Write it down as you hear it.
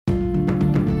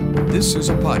This is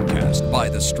a podcast by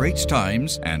The Straits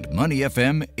Times and Money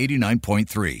FM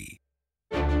 89.3.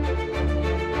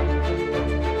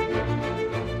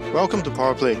 Welcome to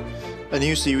Power Play, a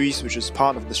new series which is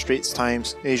part of the Straits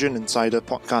Times Asian Insider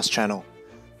podcast channel.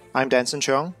 I'm Danson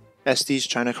Cheong, ST's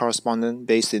China correspondent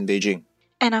based in Beijing.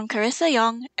 And I'm Carissa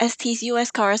Yong, ST's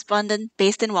US correspondent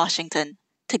based in Washington.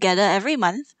 Together every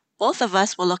month, both of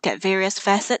us will look at various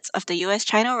facets of the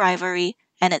US-China rivalry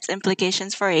and its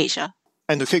implications for Asia.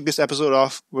 And to kick this episode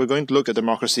off, we're going to look at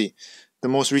democracy, the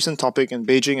most recent topic in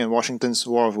Beijing and Washington's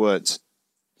war of words.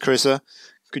 Carissa,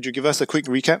 could you give us a quick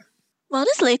recap? Well,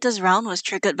 this latest round was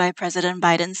triggered by President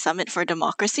Biden's Summit for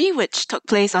Democracy, which took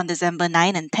place on December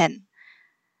 9 and 10.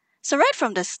 So right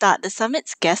from the start, the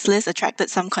summit's guest list attracted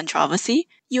some controversy.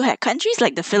 You had countries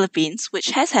like the Philippines,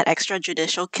 which has had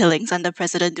extrajudicial killings under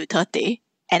President Duterte,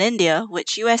 and India,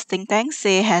 which US think tanks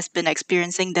say has been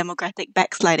experiencing democratic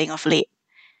backsliding of late.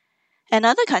 And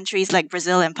other countries like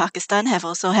Brazil and Pakistan have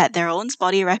also had their own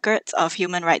spotty records of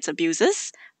human rights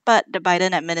abuses, but the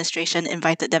Biden administration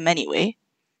invited them anyway.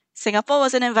 Singapore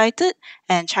wasn't invited,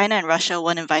 and China and Russia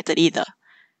weren't invited either.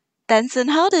 Danson,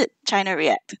 how did China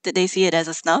react? Did they see it as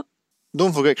a snub?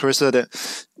 Don't forget, Carissa,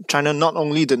 that China not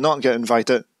only did not get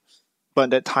invited, but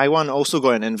that Taiwan also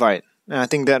got an invite. And I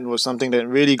think that was something that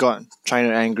really got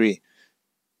China angry.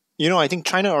 I think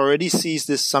China already sees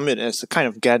this summit as a kind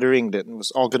of gathering that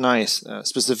was organized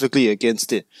specifically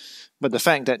against it. But the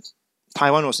fact that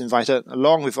Taiwan was invited,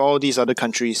 along with all these other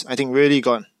countries, I think really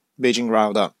got Beijing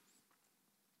riled up.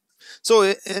 So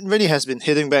it really has been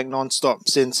hitting back non-stop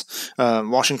since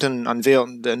Washington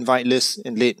unveiled the invite list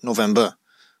in late November.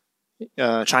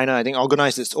 China, I think,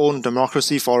 organized its own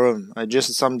democracy forum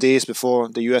just some days before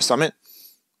the US summit.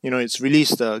 It's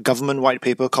released a government white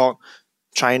paper called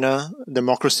China,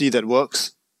 Democracy That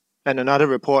Works, and another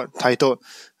report titled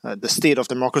The State of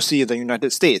Democracy in the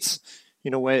United States,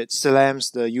 where it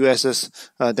slams the US's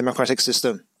democratic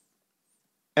system.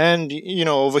 And,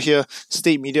 over here,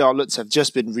 state media outlets have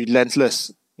just been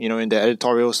relentless, in their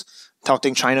editorials,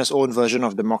 touting China's own version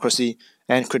of democracy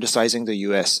and criticizing the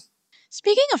US.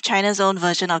 Speaking of China's own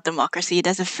version of democracy,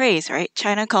 there's a phrase, right?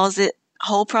 China calls it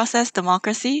whole process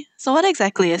democracy. So what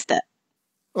exactly is that?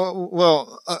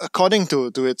 Well, according to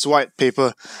its white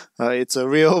paper, it's a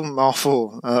real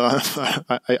mouthful.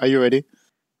 Are you ready?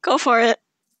 Go for it.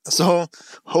 So,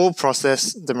 whole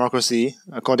process democracy,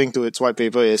 according to its white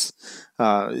paper, is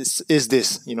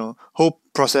this. Whole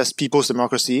process people's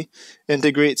democracy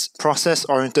integrates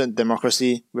process-oriented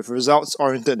democracy with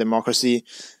results-oriented democracy,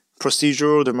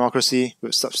 procedural democracy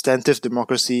with substantive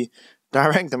democracy,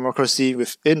 direct democracy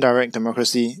with indirect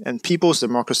democracy, and people's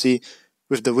democracy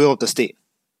with the will of the state.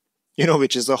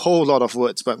 Which is a whole lot of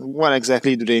words, but what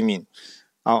exactly do they mean?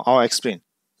 I'll explain.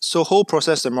 So, whole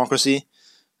process democracy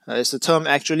is a term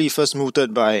actually first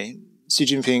mooted by Xi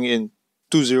Jinping in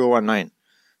 2019,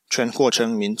 全过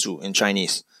程民主 in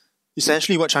Chinese.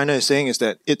 Essentially, what China is saying is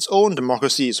that its own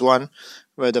democracy is one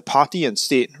where the party and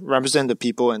state represent the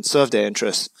people and serve their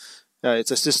interests. It's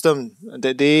a system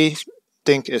that they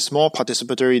think is more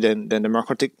participatory than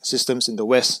democratic systems in the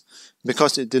West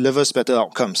because it delivers better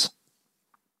outcomes.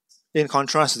 In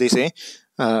contrast, they say,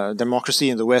 democracy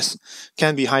in the West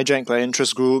can be hijacked by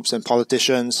interest groups and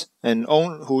politicians and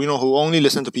who only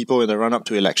listen to people in the run-up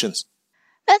to elections.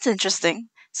 That's interesting.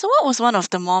 So what was one of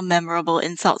the more memorable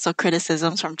insults or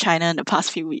criticisms from China in the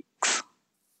past few weeks?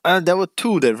 There were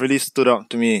two that really stood out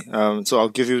to me, so I'll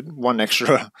give you one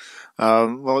extra.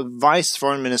 Vice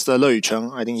Foreign Minister Le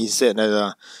Yucheng, I think he said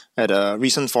at a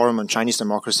recent forum on Chinese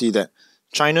democracy that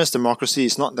China's democracy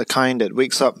is not the kind that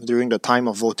wakes up during the time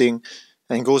of voting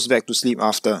and goes back to sleep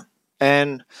after.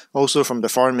 And also from the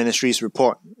Foreign Ministry's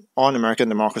report on American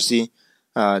democracy,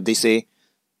 they say,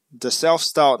 the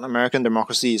self-styled American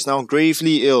democracy is now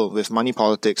gravely ill with money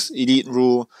politics, elite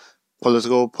rule,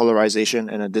 political polarization,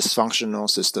 and a dysfunctional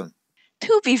system.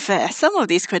 To be fair, some of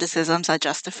these criticisms are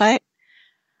justified.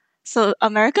 So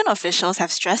American officials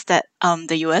have stressed that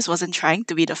the US wasn't trying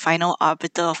to be the final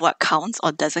arbiter of what counts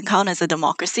or doesn't count as a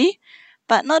democracy,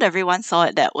 but not everyone saw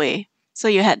it that way. So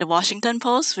you had the Washington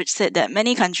Post, which said that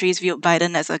many countries viewed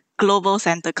Biden as a global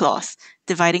Santa Claus,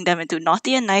 dividing them into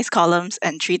naughty and nice columns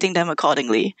and treating them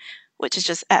accordingly, which is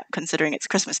just apt considering it's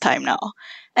Christmas time now.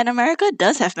 And America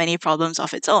does have many problems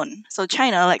of its own. So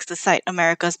China likes to cite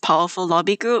America's powerful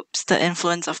lobby groups, the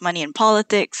influence of money in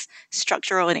politics,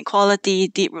 structural inequality,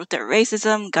 deep-rooted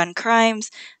racism, gun crimes,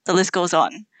 the list goes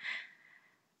on.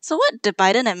 So what the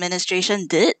Biden administration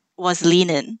did was lean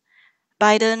in.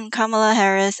 Biden, Kamala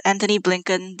Harris, Antony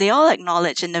Blinken, they all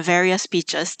acknowledge in their various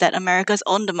speeches that America's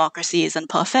own democracy isn't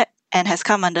perfect and has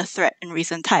come under threat in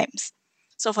recent times.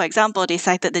 So, for example, they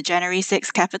cited the January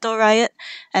 6th Capitol riot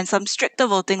and some stricter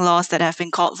voting laws that have been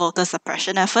called voter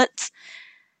suppression efforts.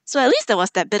 So at least there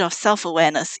was that bit of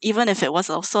self-awareness, even if it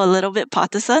was also a little bit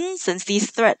partisan, since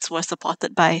these threats were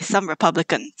supported by some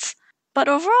Republicans. But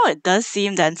overall, it does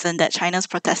seem, Danson, that China's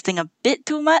protesting a bit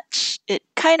too much. It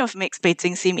kind of makes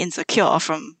Beijing seem insecure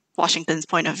from Washington's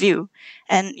point of view.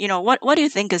 And, what do you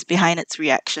think is behind its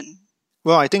reaction?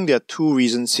 Well, I think there are two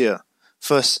reasons here.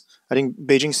 First, I think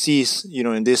Beijing sees,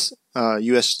 in this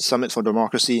US Summit for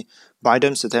Democracy,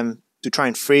 Biden's attempt to try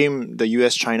and frame the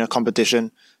US-China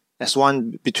competition as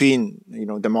one between,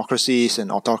 democracies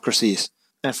and autocracies.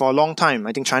 And for a long time,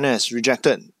 I think China has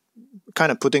rejected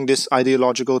kind of putting this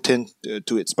ideological tint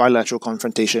to its bilateral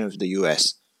confrontation with the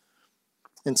US.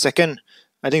 And second,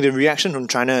 I think the reaction from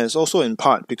China is also in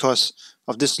part because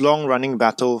of this long-running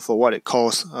battle for what it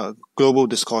calls global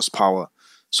discourse power.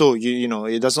 So,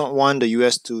 it does not want the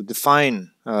US to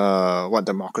define what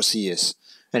democracy is.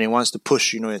 And it wants to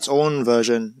push, its own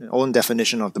version, own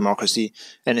definition of democracy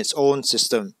and its own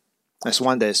system as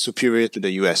one that is superior to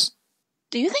the US.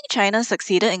 Do you think China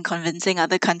succeeded in convincing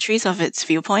other countries of its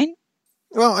viewpoint?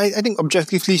 Well, I think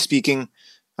objectively speaking,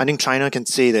 I think China can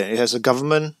say that it has a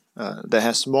government that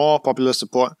has more popular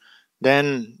support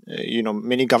than,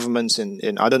 many governments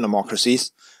in other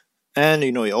democracies. And,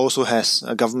 it also has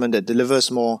a government that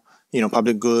delivers more,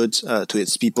 public goods to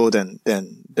its people than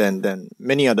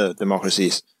many other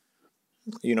democracies.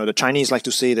 The Chinese like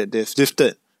to say that they've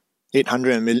lifted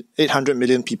 800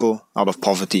 million people out of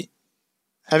poverty.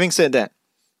 Having said that,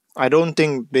 I don't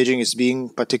think Beijing is being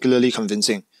particularly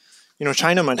convincing.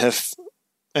 China might have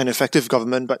an effective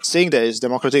government, but saying that it's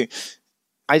democratic,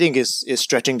 I think is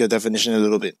stretching the definition a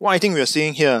little bit. What I think we are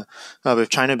seeing here with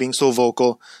China being so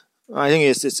vocal, I think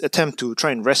it's its attempt to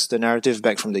try and wrest the narrative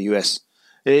back from the US.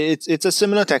 It's a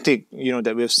similar tactic,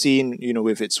 that we've seen,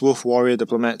 with its wolf warrior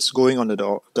diplomats going on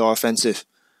the offensive.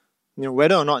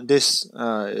 Whether or not this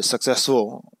is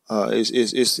successful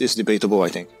is debatable, I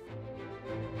think.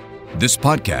 This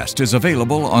podcast is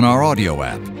available on our audio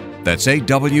app. That's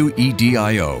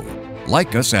AWEDIO.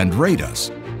 Like us and rate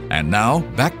us. And now,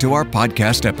 back to our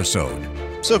podcast episode.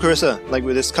 So, Carissa, like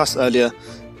we discussed earlier,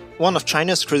 one of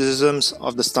China's criticisms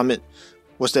of the summit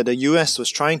was that the US was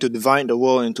trying to divide the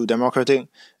world into democratic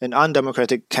and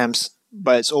undemocratic camps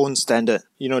by its own standard.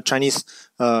 Chinese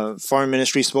Foreign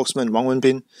Ministry spokesman Wang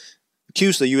Wenbin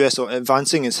accused the US of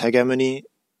advancing its hegemony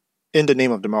in the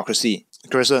name of democracy.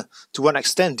 Carissa, to what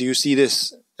extent do you see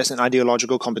this as an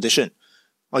ideological competition?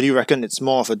 Or do you reckon it's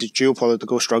more of a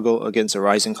geopolitical struggle against a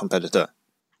rising competitor?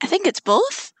 I think it's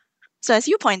both. So as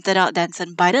you pointed out,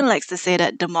 Danson, Biden likes to say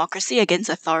that democracy against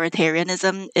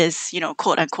authoritarianism is,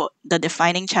 quote unquote, the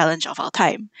defining challenge of our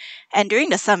time. And during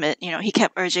the summit, he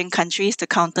kept urging countries to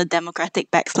counter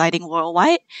democratic backsliding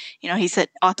worldwide. He said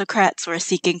autocrats were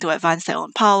seeking to advance their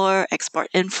own power, export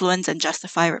influence, and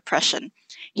justify repression.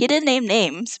 He didn't name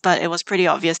names, but it was pretty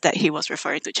obvious that he was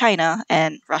referring to China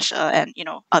and Russia and,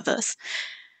 others.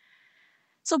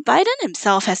 So Biden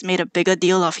himself has made a bigger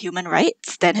deal of human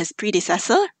rights than his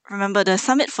predecessor. Remember, the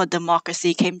Summit for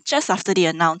Democracy came just after the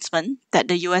announcement that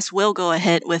the US will go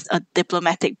ahead with a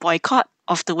diplomatic boycott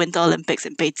of the Winter Olympics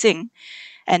in Beijing.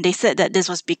 And they said that this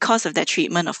was because of their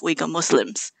treatment of Uyghur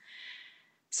Muslims.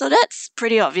 So that's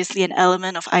pretty obviously an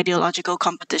element of ideological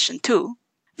competition too.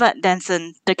 But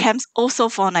Danson, the camps also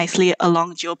fall nicely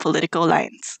along geopolitical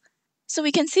lines. So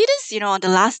we can see this, on the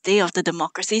last day of the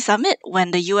Democracy Summit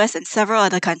when the US and several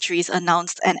other countries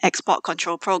announced an export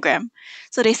control program.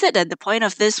 So they said that the point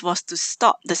of this was to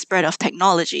stop the spread of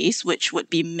technologies which would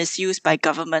be misused by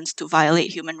governments to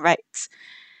violate human rights.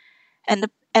 And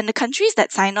the countries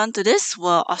that signed on to this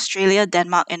were Australia,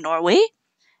 Denmark, and Norway.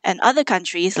 And other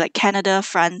countries like Canada,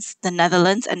 France, the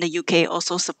Netherlands, and the UK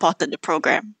also supported the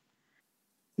program.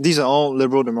 These are all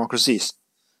liberal democracies.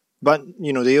 But,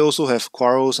 they also have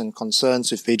quarrels and concerns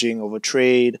with Beijing over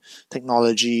trade,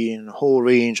 technology, and a whole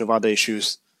range of other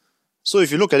issues. So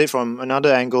if you look at it from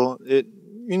another angle, it,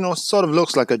 sort of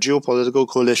looks like a geopolitical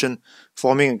coalition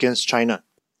forming against China.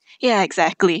 Yeah,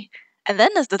 exactly. And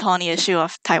then there's the thorny issue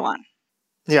of Taiwan.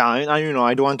 Yeah,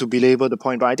 I don't want to belabor the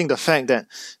point, but I think the fact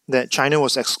that China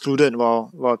was excluded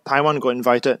while Taiwan got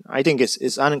invited, I think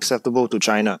it's unacceptable to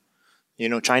China.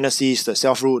 China sees the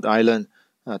self-ruled island,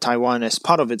 Taiwan, as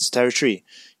part of its territory,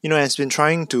 has been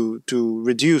trying to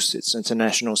reduce its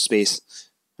international space.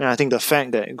 And I think the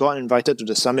fact that it got invited to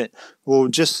the summit will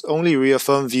just only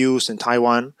reaffirm views in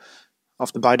Taiwan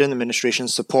of the Biden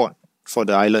administration's support for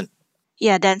the island.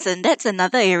 Yeah, Danson, that's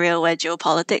another area where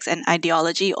geopolitics and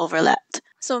ideology overlapped.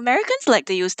 So Americans like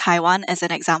to use Taiwan as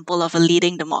an example of a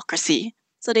leading democracy.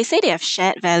 So they say they have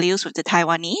shared values with the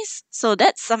Taiwanese, so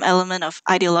that's some element of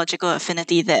ideological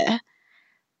affinity there.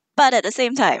 But at the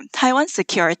same time, Taiwan's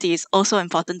security is also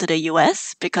important to the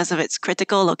US because of its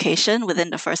critical location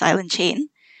within the First Island chain.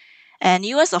 And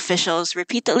US officials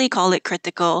repeatedly call it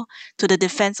critical to the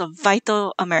defense of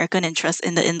vital American interests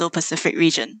in the Indo-Pacific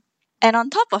region. And on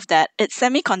top of that, its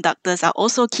semiconductors are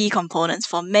also key components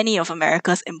for many of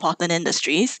America's important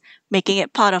industries, making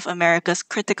it part of America's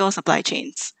critical supply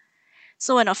chains.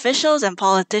 So when officials and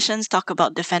politicians talk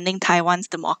about defending Taiwan's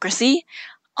democracy,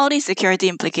 all these security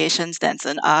implications,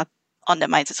 Danson, are on their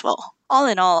minds as well. All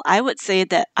in all, I would say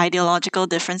that ideological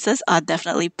differences are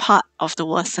definitely part of the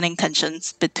worsening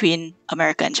tensions between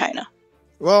America and China.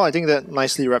 Well, I think that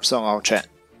nicely wraps up our chat.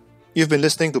 You've been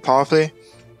listening to Powerplay.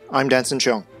 I'm Danson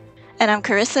Cheong. And I'm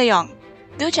Carissa Yong.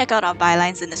 Do check out our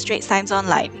bylines in the Straits Times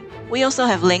online. We also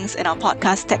have links in our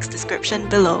podcast text description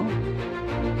below.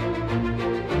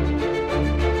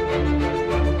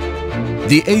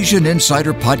 The Asian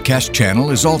Insider Podcast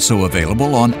channel is also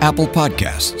available on Apple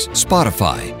Podcasts,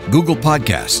 Spotify, Google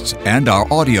Podcasts, and our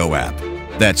audio app.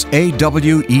 That's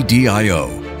AWEDIO.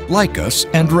 Like us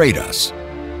and rate us.